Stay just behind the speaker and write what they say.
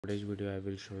Today's video I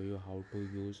will show you how to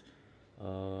use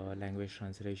language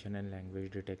translation and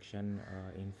language detection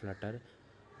in Flutter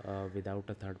without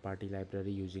a third-party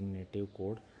library using native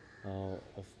code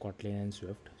of Kotlin and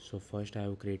Swift. So first I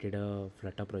have created a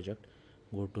Flutter project.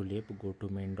 Go to lib, go to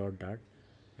main.dart,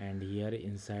 and here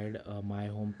inside my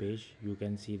home page you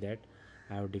can see that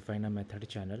I have defined a method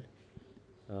channel,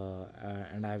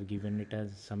 and I've given it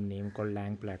as some name called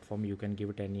lang platform. You can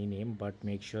give it any name, but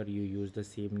make sure you use the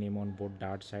same name on both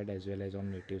dart side as well as on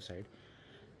native side.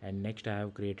 And next I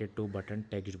have created two button,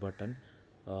 text button,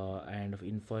 and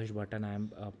in first button I am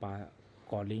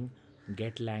calling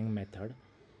get lang method.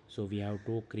 So we have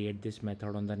to create this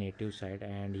method on the native side,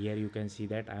 and here you can see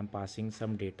that I am passing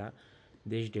some data.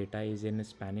 This data is in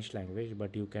Spanish language,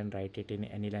 but you can write it in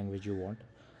any language you want.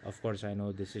 Of course I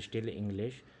know this is still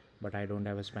English, but I don't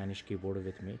have a Spanish keyboard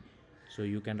with me, so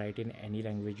you can write in any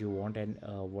language you want, and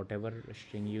whatever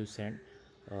string you send,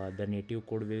 the native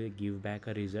code will give back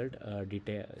a result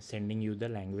sending you the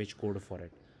language code for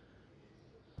it.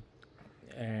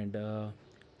 And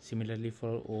similarly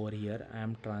for over here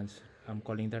I'm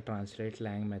calling the translate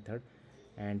lang method,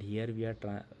 and here we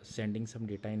are sending some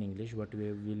data in English, but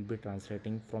we will be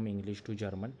translating from English to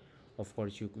German. Of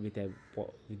course you with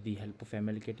the help of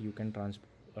MLKit you can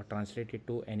translate it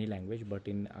to any language, but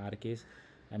in our case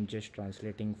I'm just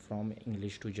translating from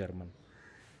English to German.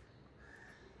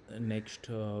 Next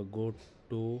go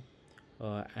to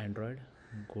Android,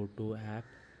 go to app,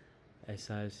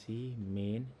 src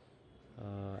main,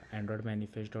 android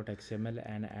manifest.xml,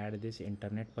 and add this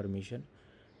internet permission.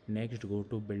 Next go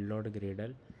to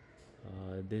build.gradle,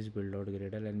 this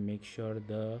build.gradle, and make sure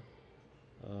the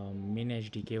min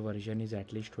hdk version is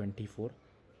at least 24.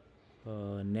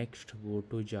 Next go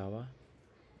to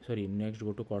next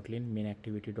go to Kotlin main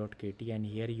activity.kt, and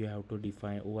here you have to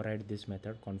override this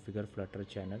method configure flutter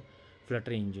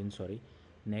engine.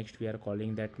 Next we are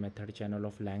calling that method channel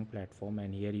of lang platform,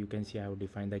 and here you can see I have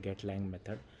defined the get lang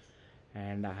method,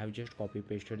 and I have just copy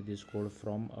pasted this code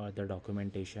from the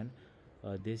documentation.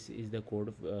 This is the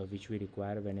code which we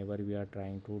require whenever we are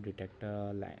trying to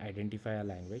identify a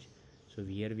language. So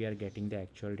here we are getting the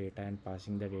actual data and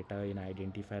passing the data in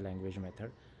identify language method.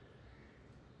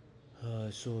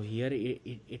 So here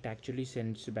it actually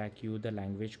sends back you the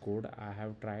language code. I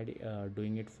have tried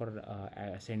doing it for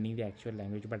sending the actual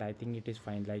language, but I think it is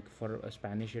fine. Like for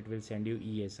Spanish it will send you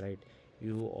ES, right?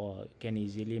 You can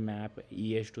easily map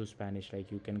ES to Spanish, like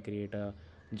you can create a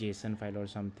JSON file or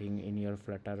something in your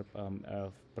Flutter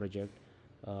project,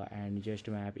 and just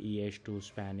map ES to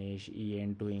Spanish,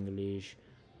 EN to English,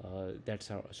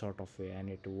 that's a sort of way, and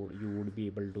you would be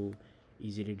able to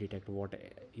easily detect what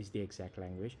is the exact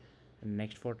language.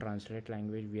 Next for translate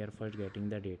language we are first getting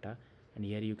the data, and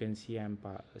here you can see I'm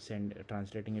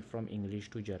translating it from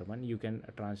English to German. You can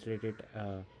translate it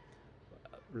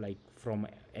like from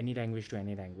any language to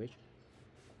any language.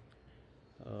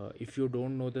 If you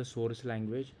don't know the source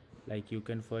language, like you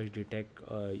can first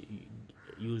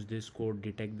use this code,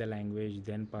 detect the language,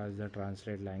 then pass the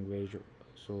translate language.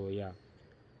 So yeah,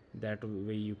 that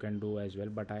way you can do as well,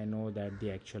 but I know that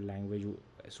the actual language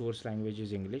source language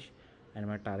is English and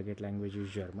my target language is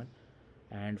German.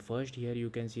 And first here you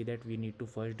can see that we need to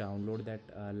first download that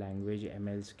language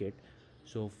MLKit.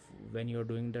 So when you're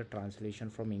doing the translation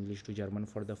from English to German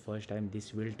for the first time,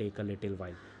 this will take a little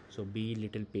while, so be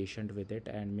little patient with it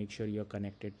and make sure you're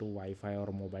connected to Wi-Fi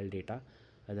or mobile data,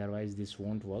 otherwise this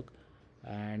won't work.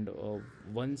 And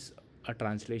once a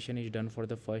translation is done for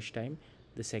the first time,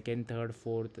 the second, third,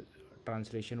 fourth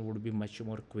translation would be much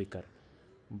more quicker.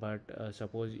 But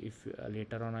suppose if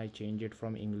later on I change it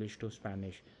from English to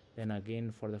Spanish, then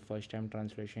again for the first time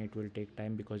translation it will take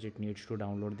time, because it needs to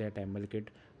download that MLKit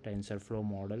TensorFlow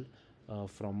model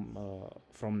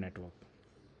from network.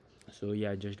 So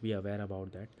yeah, just be aware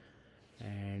about that.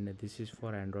 And this is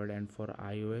for Android. And for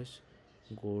iOS,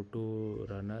 go to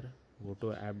runner, go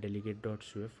to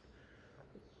app-delegate.swift.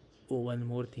 Oh, one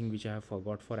more thing which I have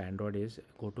forgot for Android is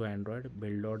go to Android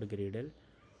build.gradle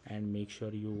and make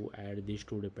sure you add these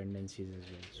two dependencies as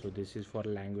well. So this is for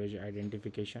language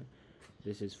identification,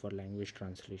 this is for language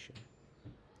translation.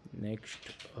 Next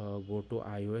go to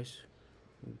iOS.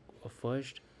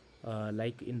 First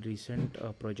like in recent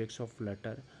projects of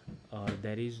Flutter,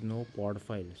 there is no pod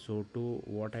file. So to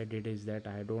what I did is that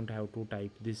I don't have to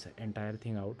type this entire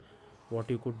thing out. What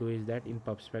you could do is that in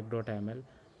pubspec.ml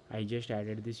I just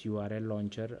added this URL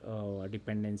launcher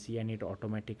dependency, and it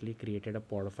automatically created a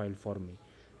pod file for me.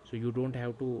 So you don't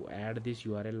have to add this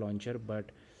URL launcher, but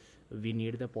we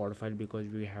need the pod file because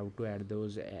we have to add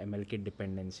those MLKit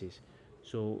dependencies.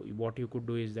 So what you could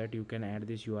do is that you can add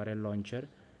this URL launcher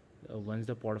Once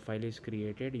the pod file is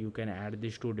created, you can add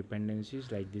these two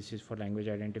dependencies, like this is for language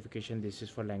identification, this is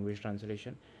for language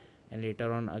translation, and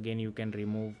later on again you can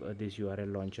remove this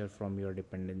URL launcher from your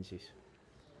dependencies.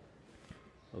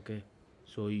 Okay,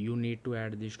 so you need to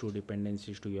add these two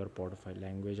dependencies to your pod file,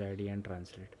 language ID and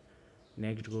translate.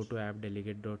 Next, go to app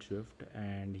delegate.swift,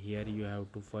 and here you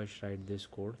have to first write this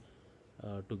code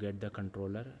to get the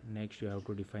controller. Next, you have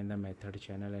to define the method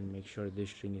channel and make sure this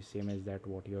string is same as that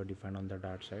what you have defined on the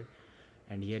dart side.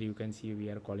 And here you can see we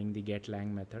are calling the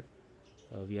getLang method.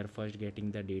 We are first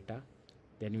getting the data,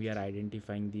 then we are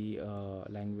identifying the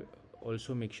language.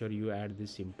 Also make sure you add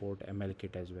this import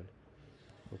MLKit as well.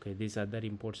 Okay, these other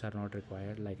imports are not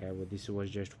required, like this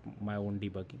was just my own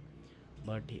debugging.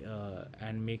 But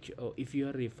and if you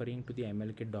are referring to the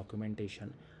MLKit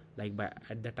documentation, like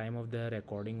at the time of the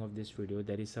recording of this video,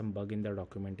 there is some bug in the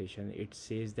documentation. It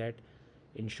says that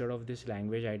instead of this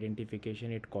language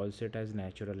identification, it calls it as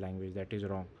natural language. That is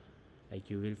wrong. Like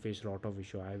you will face a lot of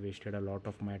issue. I wasted a lot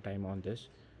of my time on this,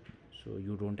 so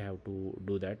you don't have to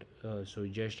do that. So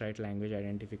just write language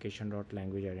identification dot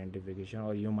language identification,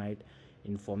 or you might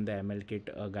inform the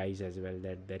MLKit guys as well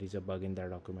that there is a bug in the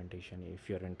documentation if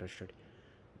you're interested.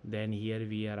 Then here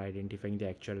we are identifying the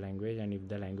actual language, and if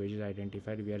the language is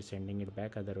identified, we are sending it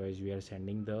back, otherwise we are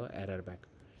sending the error back.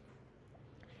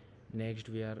 Next,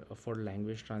 we are for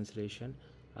language translation.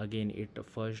 Again, it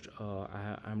first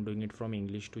I'm doing it from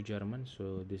English to German,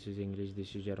 so this is English,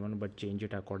 this is German, but change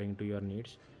it according to your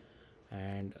needs.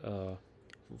 And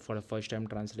for the first time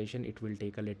translation, it will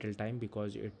take a little time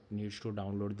because it needs to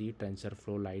download the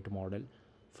TensorFlow Lite model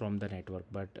from the network,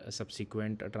 but a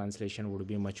subsequent translation would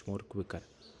be much more quicker.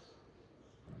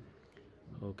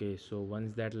 Okay, so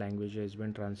once that language has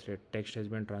been translated, text has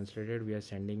been translated, we are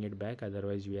sending it back,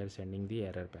 otherwise we are sending the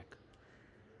error back.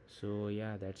 So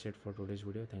yeah, that's it for today's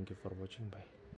video. Thank you for watching. Bye.